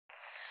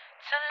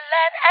to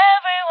let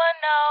everyone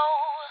know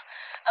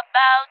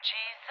about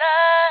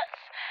Jesus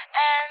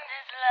and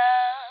his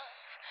love.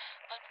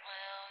 But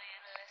will you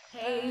listen?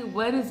 Hey,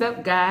 what is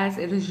up, guys?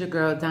 It is your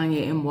girl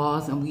Donjia M,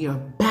 and we are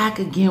back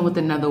again with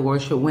another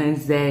Worship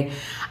Wednesday.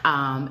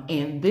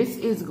 And this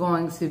is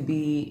going to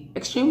be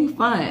extremely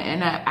fun.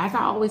 And as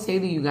I always say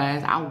to you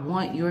guys, I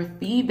want your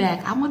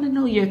feedback. I want to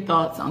know your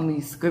thoughts on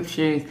these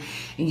scriptures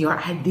and your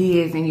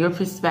ideas and your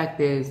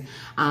perspectives.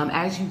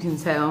 As you can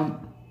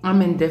tell,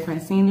 I'm in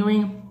different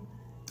scenery.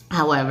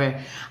 However,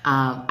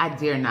 I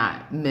dare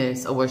not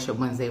miss a Worship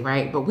Wednesday,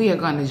 right? But we are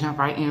going to jump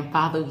right in.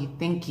 Father, we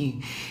thank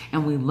you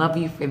and we love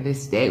you for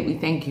this day. We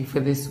thank you for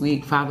this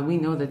week. Father, we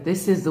know that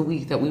this is the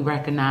week that we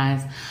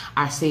recognize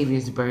our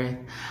Savior's birth,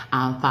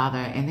 Father.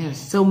 And there's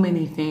so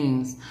many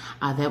things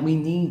that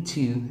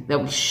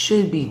we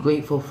should be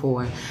grateful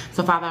for.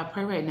 So, Father, I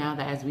pray right now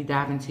that as we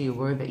dive into your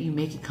word, that you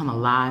make it come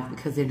alive,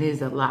 because it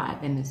is alive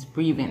and it's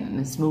breathing and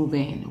it's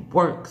moving and it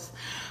works.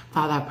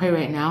 Father, I pray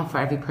right now for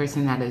every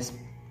person that is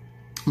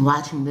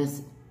watching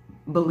this,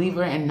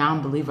 believer and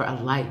non-believer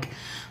alike.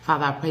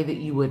 Father, I pray that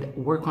you would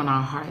work on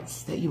our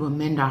hearts, that you will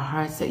mend our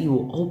hearts, that you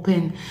will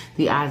open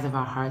the eyes of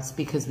our hearts,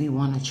 because we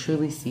want to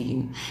truly see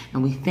you.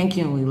 And we thank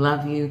you and we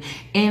love you.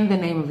 In the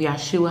name of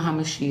Yeshua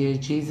HaMashiach,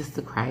 Jesus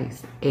the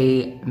Christ,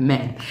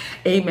 amen.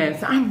 Amen.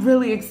 So I'm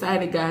really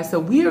excited, guys. So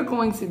we are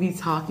going to be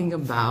talking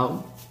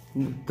about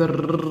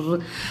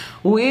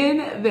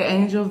when the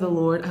angel of the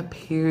Lord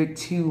appeared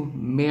to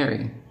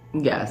Mary.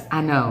 Yes,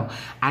 I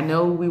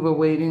know we were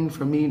waiting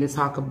for me to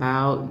talk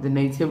about the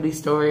nativity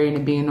story and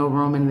it being no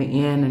room in the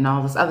inn and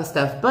all this other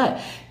stuff.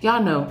 But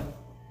y'all know,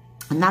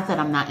 not that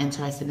I'm not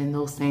interested in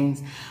those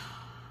things,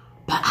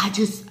 but I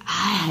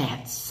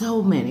had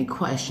so many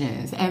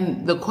questions.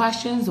 And the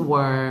questions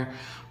were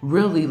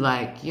really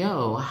like,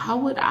 yo, how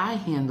would I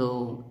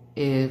handle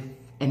if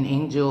an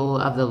angel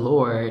of the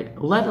Lord,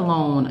 let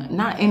alone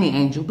not any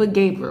angel, but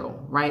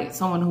Gabriel, right?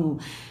 Someone who,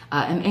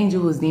 an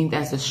angel who is deemed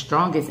as the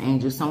strongest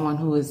angel, someone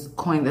who is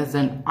coined as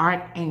an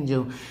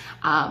archangel,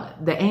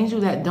 the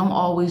angel that don't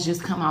always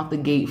just come out the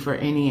gate for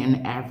any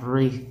and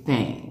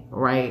everything,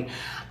 right?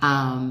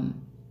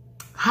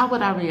 How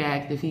would I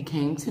react if he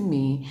came to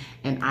me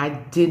and I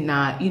did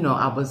not,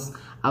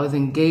 I was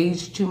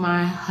engaged to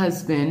my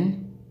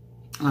husband,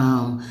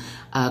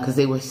 because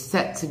they were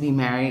set to be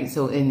married.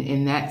 So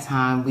in that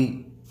time,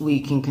 we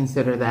can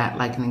consider that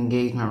like an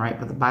engagement, right?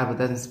 But the Bible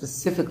doesn't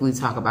specifically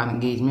talk about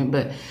engagement,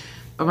 but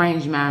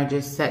arranged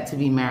marriages, set to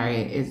be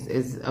married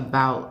is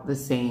about the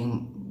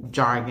same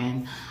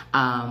jargon,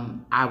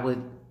 I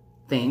would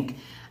think.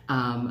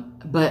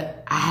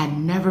 But I had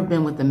never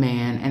been with a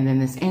man. And then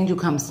this angel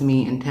comes to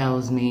me and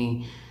tells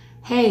me,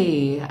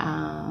 hey,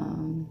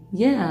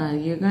 yeah,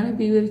 you're going to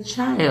be with a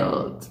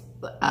child.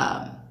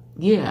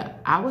 Yeah,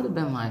 I would have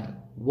been like,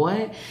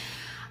 what?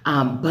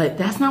 But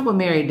that's not what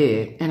Mary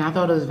did. And I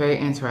thought it was very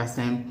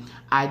interesting.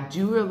 I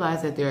do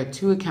realize that there are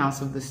two accounts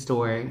of the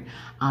story,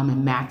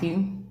 in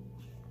Matthew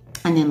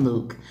and in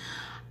Luke.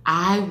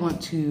 I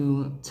want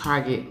to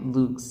target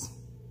Luke's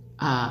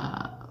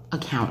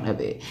account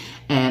of it.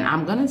 And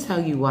I'm going to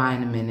tell you why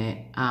in a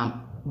minute.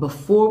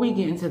 Before we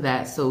get into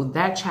that, so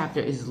that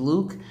chapter is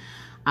Luke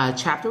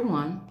chapter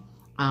 1.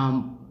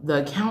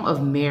 The account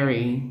of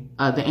Mary,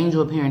 the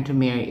angel appearing to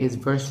Mary, is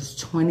verses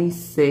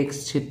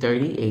 26 to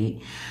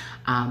 38.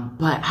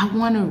 But I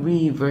want to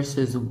read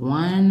verses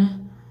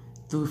 1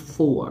 through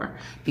 4,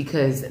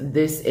 because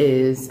this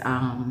is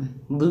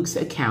Luke's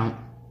account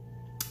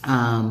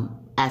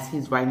as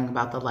he's writing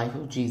about the life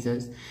of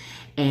Jesus.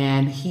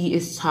 And he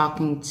is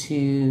talking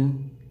to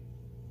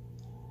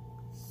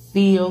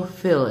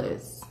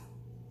Theophilus.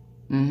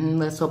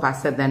 Let's hope I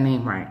said that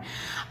name right.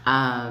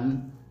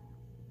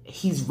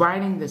 He's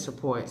writing this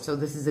report. So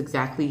this is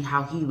exactly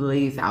how he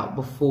lays out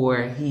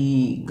before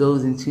he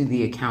goes into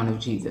the account of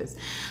Jesus.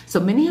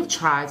 So many have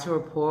tried to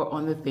report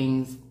on the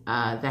things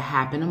that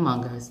happen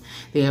among us.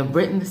 They have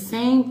written the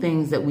same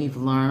things that we've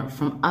learned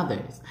from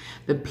others.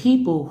 The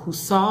people who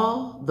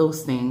saw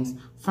those things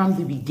from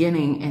the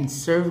beginning and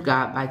served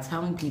God by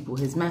telling people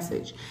his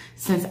message.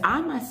 Since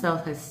I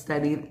myself have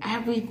studied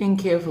everything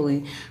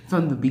carefully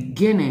from the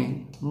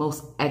beginning,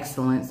 most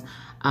excellent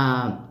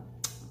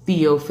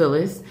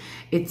Theophilus,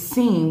 it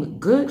seemed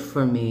good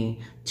for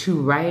me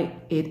to write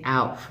it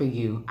out for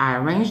you. I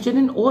arranged it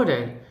in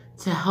order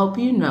to help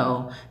you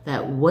know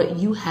that what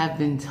you have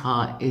been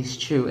taught is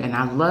true. And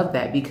I love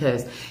that,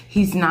 because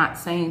he's not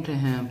saying to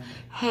him,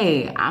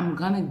 hey, I'm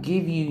going to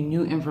give you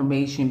new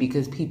information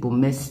because people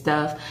miss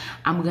stuff.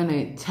 I'm going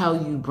to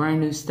tell you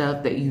brand new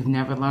stuff that you've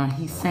never learned.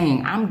 He's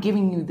saying, I'm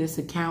giving you this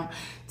account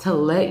to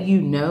let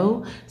you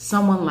know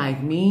someone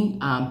like me.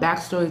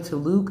 Backstory to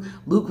Luke.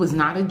 Luke was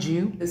not a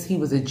Jew. He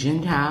was a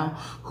Gentile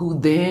who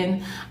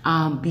then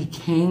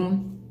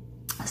became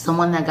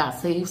someone that got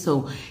saved.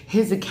 So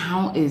his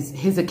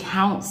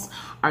accounts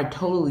are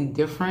totally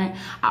different.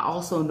 I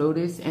also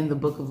noticed in the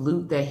book of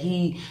Luke that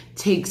he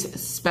takes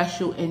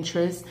special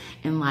interest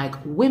in like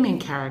women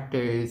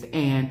characters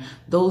and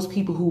those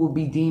people who will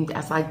be deemed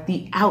as like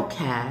the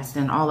outcast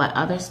and all that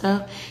other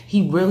stuff.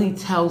 He really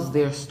tells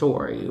their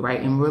story, right?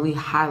 And really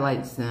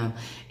highlights them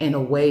in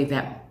a way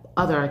that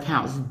other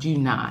accounts do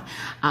not.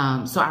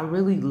 So I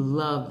really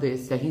love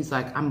this, that he's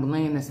like, I'm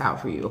laying this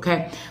out for you,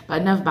 okay?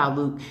 But enough about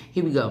Luke.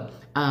 Here we go.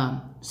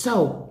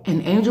 So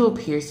an angel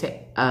appears to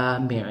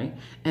Mary,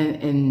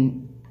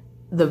 and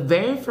the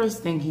very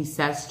first thing he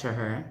says to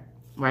her,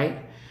 right?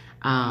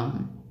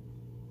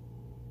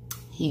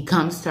 He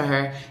comes to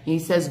her and he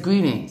says,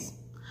 greetings.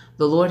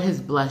 The Lord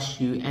has blessed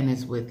you and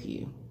is with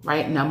you,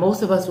 right? Now,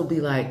 most of us will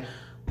be like,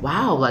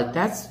 wow, like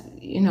that's,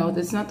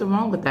 there's nothing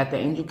wrong with that. The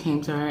angel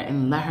came to her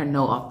and let her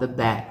know off the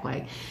bat,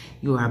 like,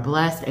 you are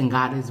blessed and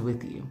God is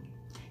with you.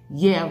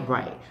 Yeah,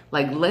 right.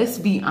 Like, let's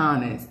be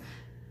honest.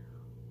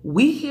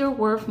 We hear a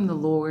word from the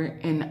Lord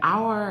and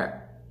our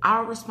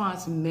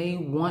response may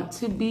want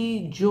to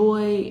be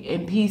joy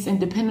and peace. And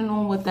depending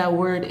on what that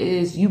word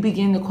is, you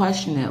begin to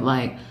question it.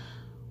 Like,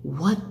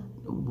 what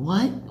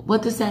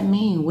does that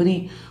mean? What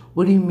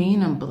do you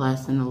mean I'm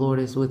blessed and the Lord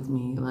is with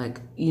me? Like,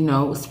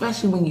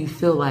 especially when you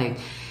feel like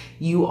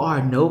you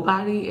are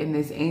nobody and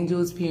this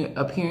angel is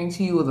appearing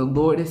to you or the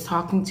Lord is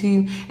talking to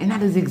you. And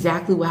that is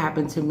exactly what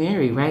happened to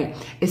Mary, right?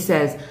 It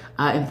says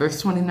in verse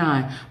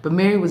 29, but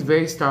Mary was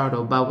very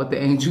startled by what the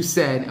angel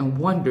said and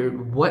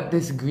wondered what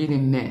this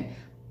greeting meant.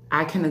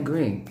 I can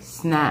agree.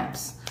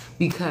 Snaps.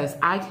 Because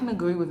I can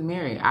agree with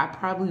Mary. I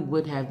probably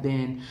would have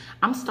been,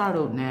 I'm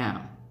startled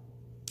now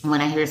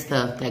when I hear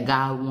stuff that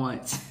God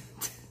wants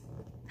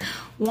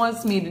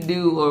me to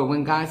do, or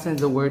when God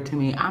sends a word to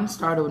me. I'm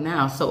startled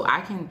now. So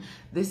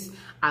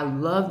I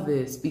love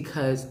this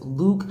because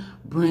Luke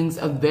brings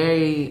a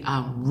very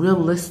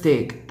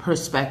realistic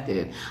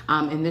perspective.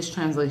 In this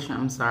translation,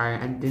 I'm sorry,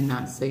 I did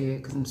not say it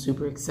because I'm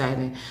super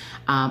excited.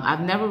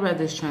 I've never read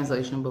this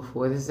translation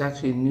before. This is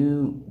actually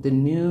the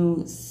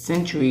New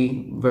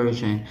Century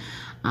version.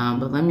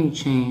 But let me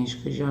change,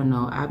 because y'all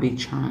know I be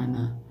trying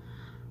to,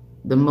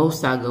 the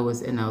most I go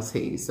is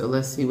NLT. So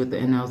let's see what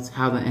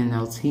how the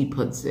NLT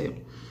puts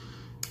it.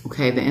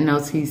 Okay, the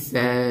NLT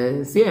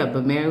says, yeah,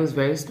 but Mary was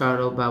very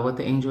startled by what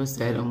the angel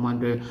said and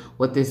wondered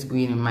what this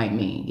greeting might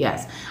mean.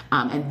 Yes.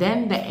 And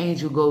then the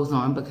angel goes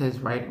on, because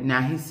right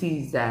now he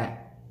sees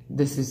that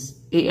this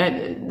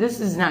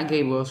is not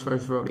Gabriel's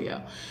first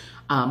rodeo.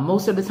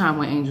 Most of the time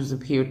when angels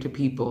appear to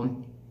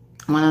people,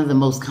 one of the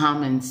most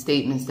common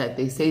statements that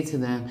they say to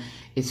them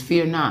is,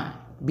 fear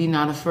not, be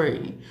not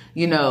afraid.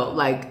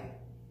 Like,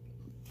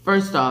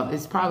 first off,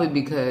 it's probably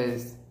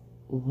because,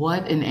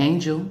 what, an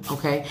angel?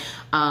 Okay.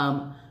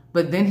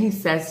 But then he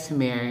says to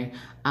Mary,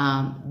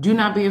 do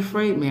not be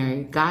afraid,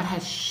 Mary. God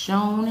has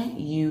shown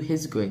you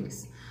his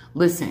grace.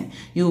 Listen,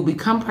 you will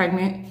become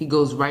pregnant. He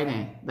goes right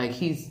in. Like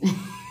he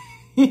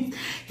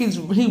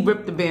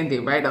ripped the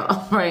Band-Aid right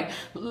off, right?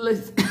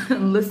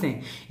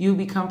 Listen, you will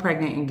become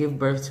pregnant and give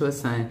birth to a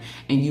son,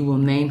 and you will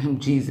name him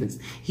Jesus.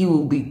 He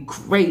will be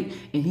great,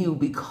 and he will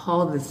be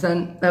called the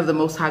Son of the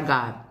Most High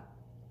God.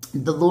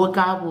 The Lord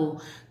God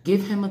will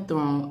give him the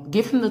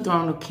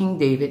throne of King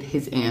David,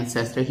 his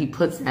ancestor. He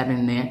puts that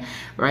in there,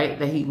 right?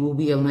 That he will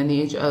be a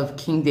lineage of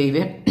King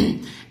David,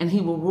 and he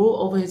will rule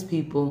over his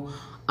people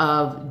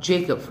of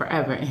Jacob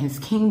forever, and his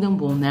kingdom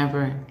will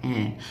never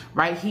end,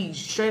 right? He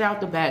straight out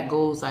the bat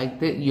goes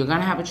like, you're going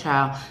to have a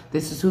child.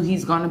 This is who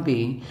he's going to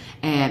be.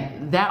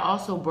 And that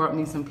also brought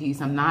me some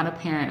peace. I'm not a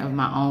parent of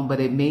my own, but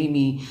it made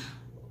me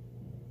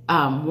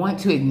want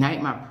to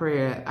ignite my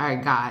prayer. All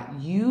right,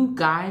 God, you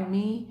guide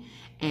me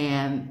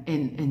and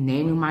in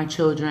naming my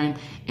children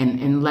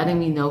and letting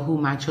me know who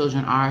my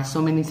children are.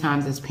 So many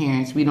times as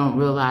parents, we don't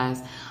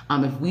realize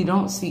if we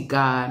don't seek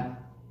God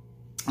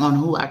on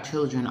who our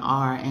children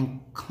are and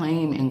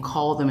claim and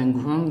call them and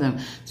groom them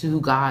to who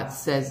God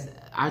says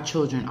our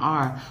children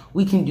are,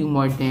 we can do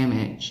more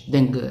damage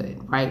than good,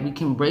 right? We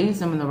can raise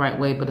them in the right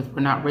way, but if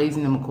we're not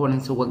raising them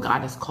according to what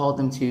God has called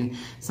them to,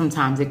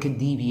 sometimes it could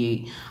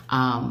deviate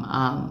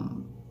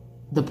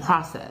the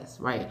process,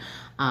 right?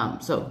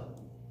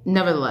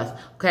 Nevertheless,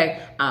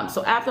 okay,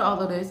 so after all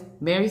of this,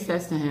 Mary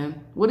says to him,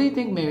 what do you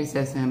think Mary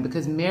says to him?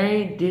 Because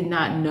Mary did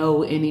not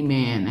know any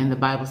man in the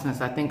Bible sense.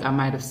 I think I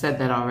might have said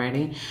that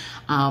already.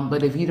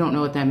 But if you don't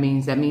know what that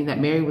means that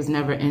Mary was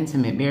never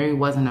intimate. Mary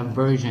wasn't a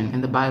virgin.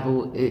 In the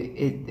Bible,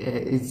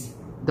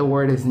 the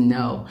word is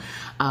no.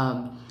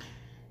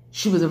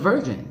 She was a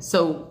virgin.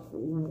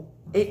 So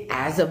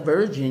as a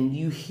virgin,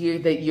 you hear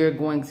that you're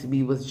going to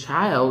be with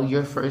child.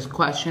 Your first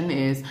question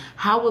is,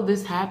 how will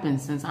this happen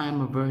since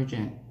I'm a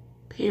virgin?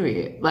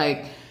 Period.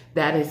 Like,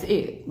 that is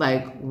it.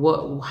 Like,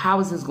 how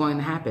is this going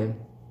to happen?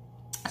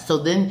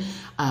 So then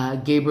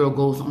Gabriel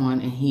goes on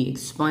and he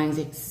explains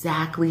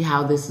exactly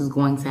how this is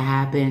going to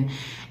happen.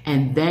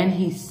 And then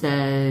he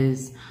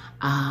says,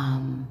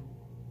 then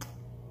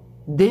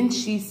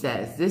she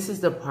says, this is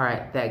the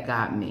part that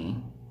got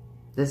me.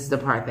 This is the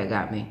part that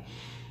got me.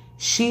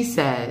 she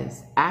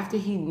says, after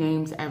he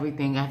names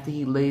everything, after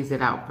he lays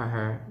it out for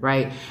her,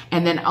 right?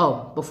 And then,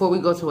 before we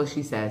go to what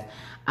she says,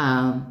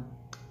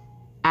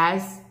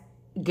 as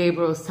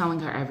Gabriel is telling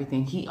her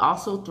everything, he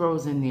also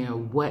throws in there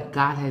what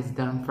God has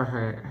done for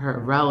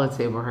her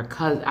relative or her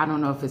cousin. I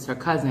don't know if it's her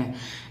cousin.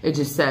 It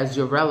just says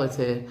your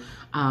relative,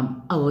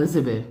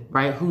 Elizabeth,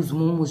 right? Whose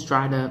womb was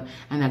dried up,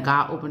 and that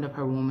God opened up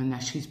her womb and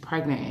that she's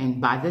pregnant. And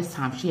by this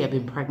time she had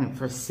been pregnant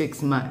for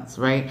 6 months,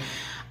 right?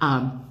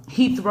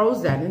 He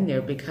throws that in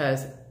there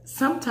because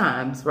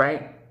sometimes,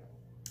 right?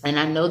 And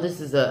I know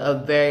this is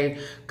a very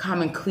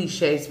common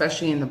cliche,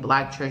 especially in the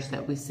Black church,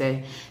 that we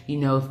say, you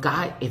know, if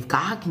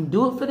God can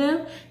do it for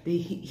them, then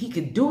he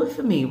could do it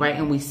for me, right?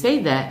 And we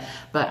say that,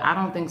 but I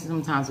don't think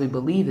sometimes we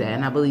believe that.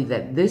 And I believe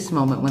that this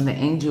moment when the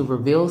angel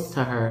reveals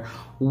to her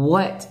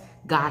what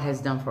God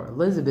has done for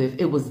Elizabeth,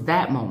 it was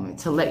that moment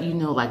to let you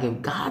know, like,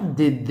 if God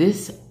did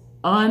this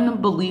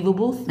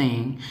unbelievable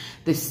thing,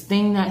 this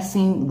thing that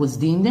was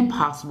deemed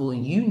impossible,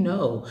 and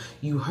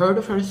you heard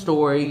of her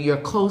story, you're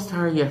close to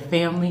her, your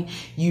family,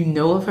 you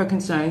know of her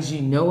concerns,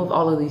 you know of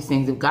all of these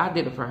things. If God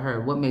did it for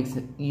her, what makes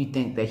you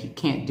think that he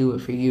can't do it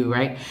for you,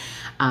 right?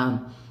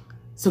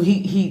 So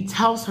he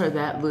tells her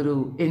that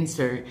little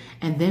insert,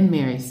 and then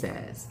Mary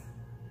says,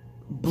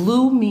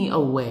 blew me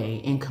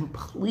away and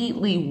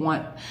completely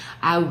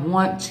I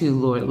want to,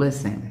 Lord,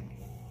 listen,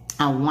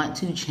 I want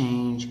to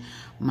change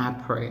my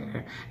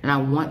prayer, and I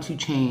want to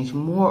change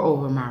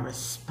moreover my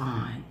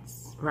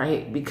response,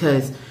 right?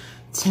 Because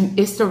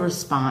it's the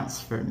response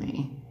for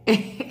me.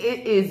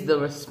 It is the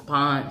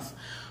response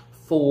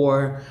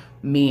for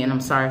me. And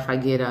I'm sorry if I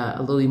get a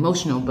little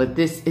emotional, but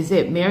this is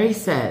it. Mary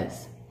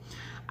says,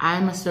 I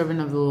am a servant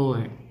of the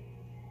Lord.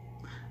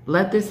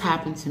 Let this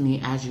happen to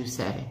me as you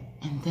say.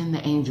 And then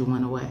the angel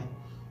went away.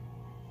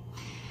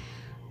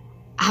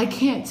 I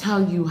can't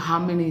tell you how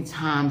many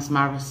times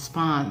my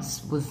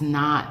response was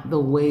not the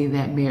way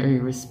that Mary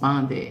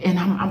responded. And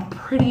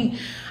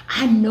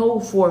I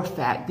know for a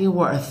fact there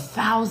were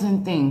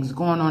 1,000 things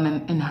going on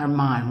in her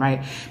mind,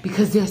 right?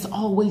 Because there's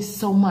always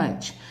so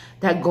much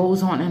that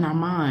goes on in our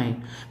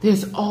mind.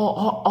 There's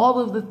all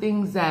of the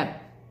things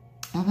that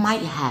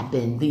might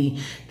happen.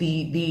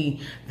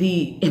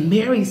 In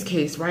Mary's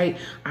case, right?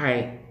 All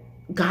right,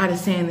 God is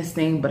saying this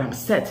thing, but I'm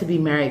set to be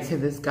married to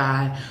this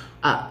guy.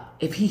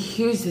 If he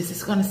hears this,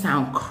 it's going to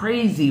sound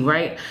crazy,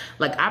 right?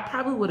 Like, I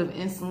probably would have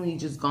instantly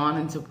just gone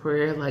into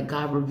prayer, like,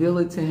 God, reveal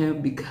it to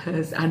him,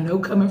 because I know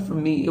coming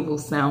from me, it will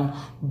sound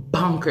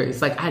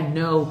bonkers. Like, I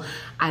know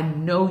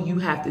you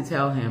have to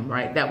tell him,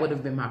 right? That would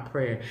have been my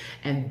prayer.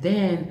 And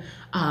then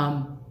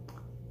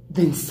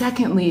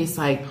secondly, it's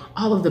like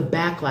all of the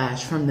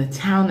backlash from the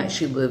town that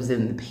she lives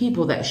in, the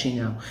people that she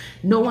knows.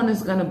 No one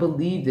is going to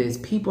believe this.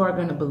 People are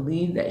going to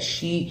believe that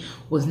she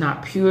was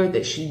not pure,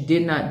 that she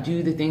did not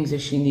do the things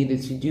that she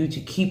needed to do to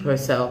keep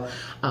herself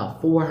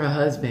for her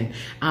husband.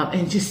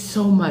 And just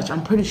so much.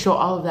 I'm pretty sure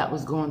all of that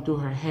was going through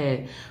her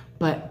head.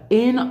 But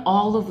in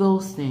all of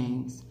those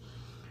things,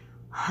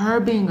 her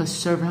being a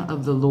servant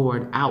of the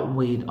Lord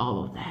outweighed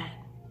all of that.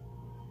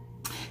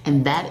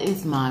 And that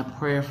is my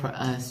prayer for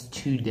us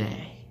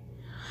today.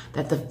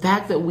 That the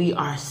fact that we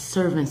are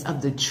servants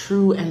of the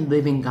true and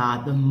living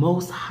God, the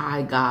most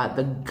high God,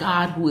 the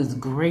God who is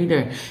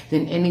greater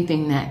than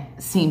anything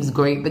that seems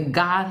great, the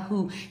God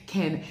who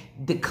can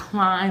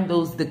decline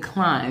those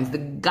declines, the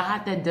God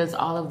that does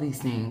all of these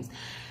things,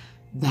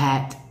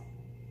 that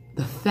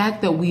the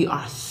fact that we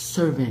are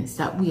servants,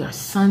 that we are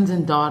sons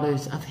and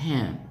daughters of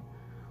him,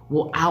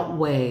 will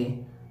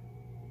outweigh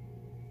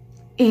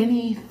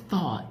any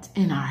thought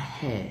in our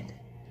head,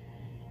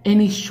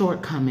 any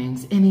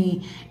shortcomings,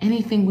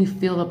 anything we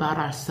feel about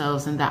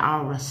ourselves, and that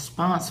our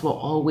response will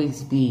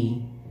always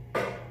be,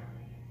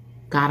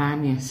 God,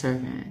 I'm your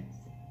servant.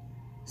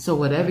 So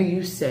whatever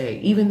you say,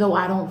 even though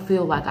I don't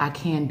feel like I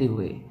can do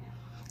it,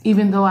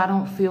 even though I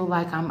don't feel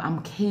like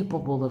I'm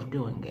capable of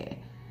doing it,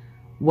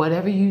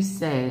 whatever you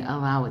say,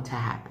 allow it to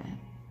happen.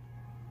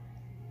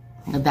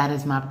 And that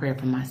is my prayer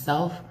for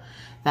myself.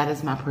 That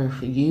is my prayer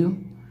for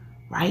you,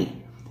 right?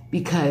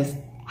 Because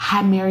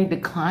had Mary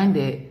declined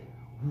it,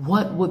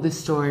 what would the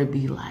story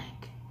be like?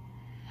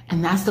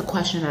 And that's the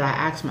question that I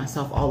ask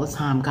myself all the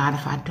time. God,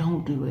 if I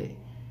don't do it,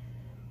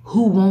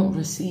 who won't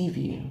receive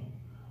you?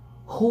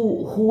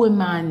 Who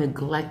am I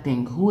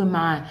neglecting? Who am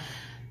I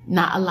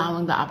not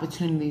allowing the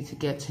opportunity to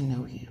get to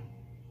know you?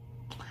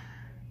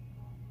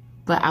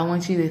 But I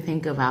want you to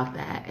think about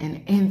that.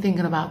 And in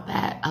thinking about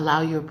that,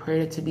 allow your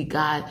prayer to be,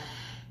 God,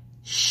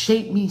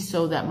 shape me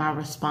so that my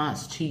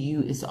response to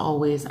you is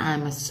always,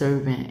 I'm a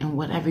servant. And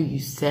whatever you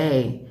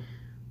say,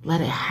 let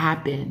it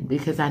happen,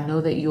 because I know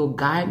that you'll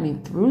guide me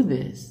through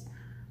this.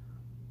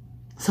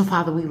 So,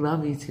 Father, we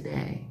love you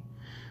today.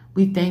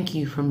 We thank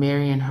you for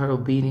Mary and her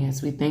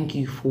obedience. We thank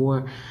you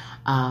for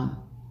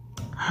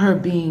her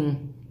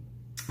being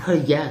her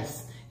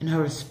yes and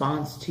her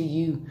response to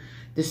you,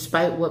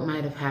 despite what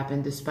might have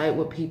happened, despite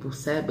what people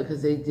said,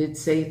 because they did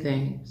say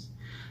things,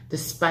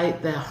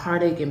 despite the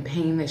heartache and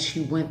pain that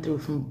she went through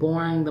from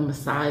bearing the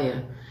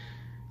Messiah,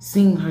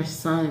 seeing her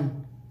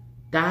son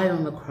die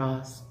on the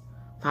cross,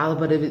 Father,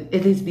 but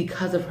it is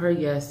because of her,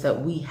 yes,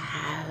 that we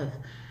have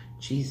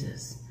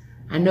Jesus.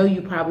 I know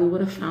you probably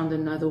would have found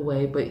another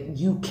way, but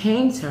you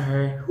came to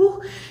her.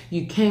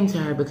 You came to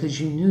her because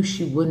you knew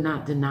she would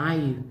not deny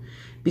you,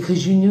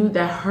 because you knew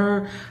that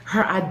her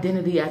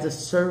identity as a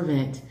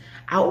servant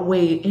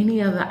outweighed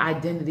any other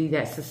identity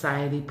that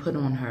society put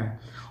on her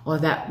or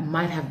that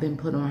might have been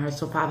put on her.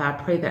 So Father, I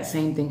pray that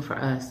same thing for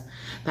us,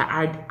 that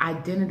our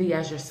identity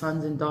as your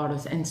sons and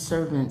daughters and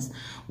servants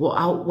will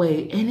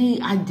outweigh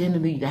any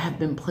identity that have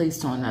been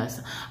placed on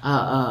us,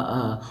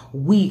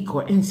 weak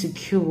or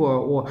insecure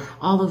or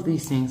all of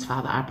these things.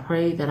 Father, I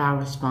pray that our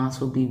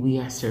response will be, we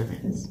are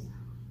servants,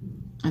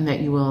 and that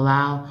you will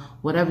allow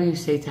whatever you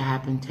say to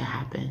happen.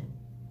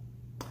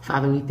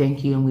 Father, we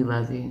thank you and we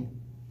love you.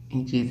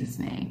 In Jesus'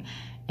 name,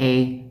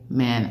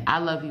 amen. I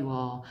love you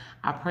all.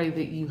 I pray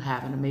that you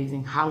have an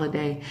amazing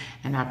holiday,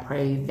 and I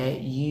pray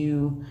that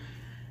you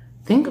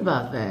think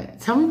about that.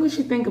 Tell me what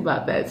you think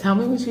about that. Tell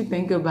me what you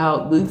think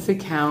about Luke's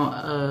account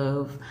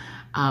of,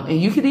 and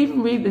you could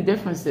even read the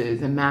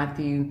differences in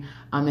Matthew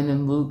and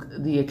in Luke,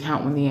 the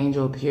account when the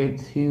angel appeared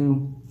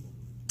to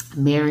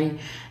Mary.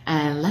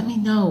 And let me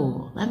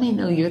know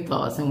your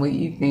thoughts and what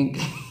you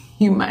think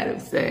you might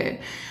have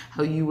said,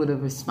 how you would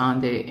have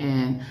responded,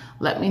 and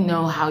let me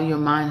know how your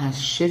mind has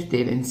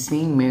shifted in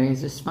seeing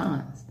Mary's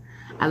response.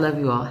 I love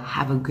you all.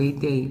 Have a great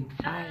day.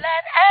 Bye.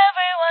 Let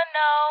everyone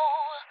know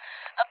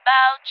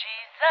about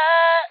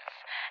Jesus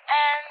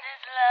and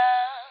his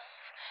love.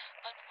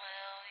 But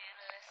will you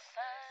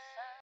listen?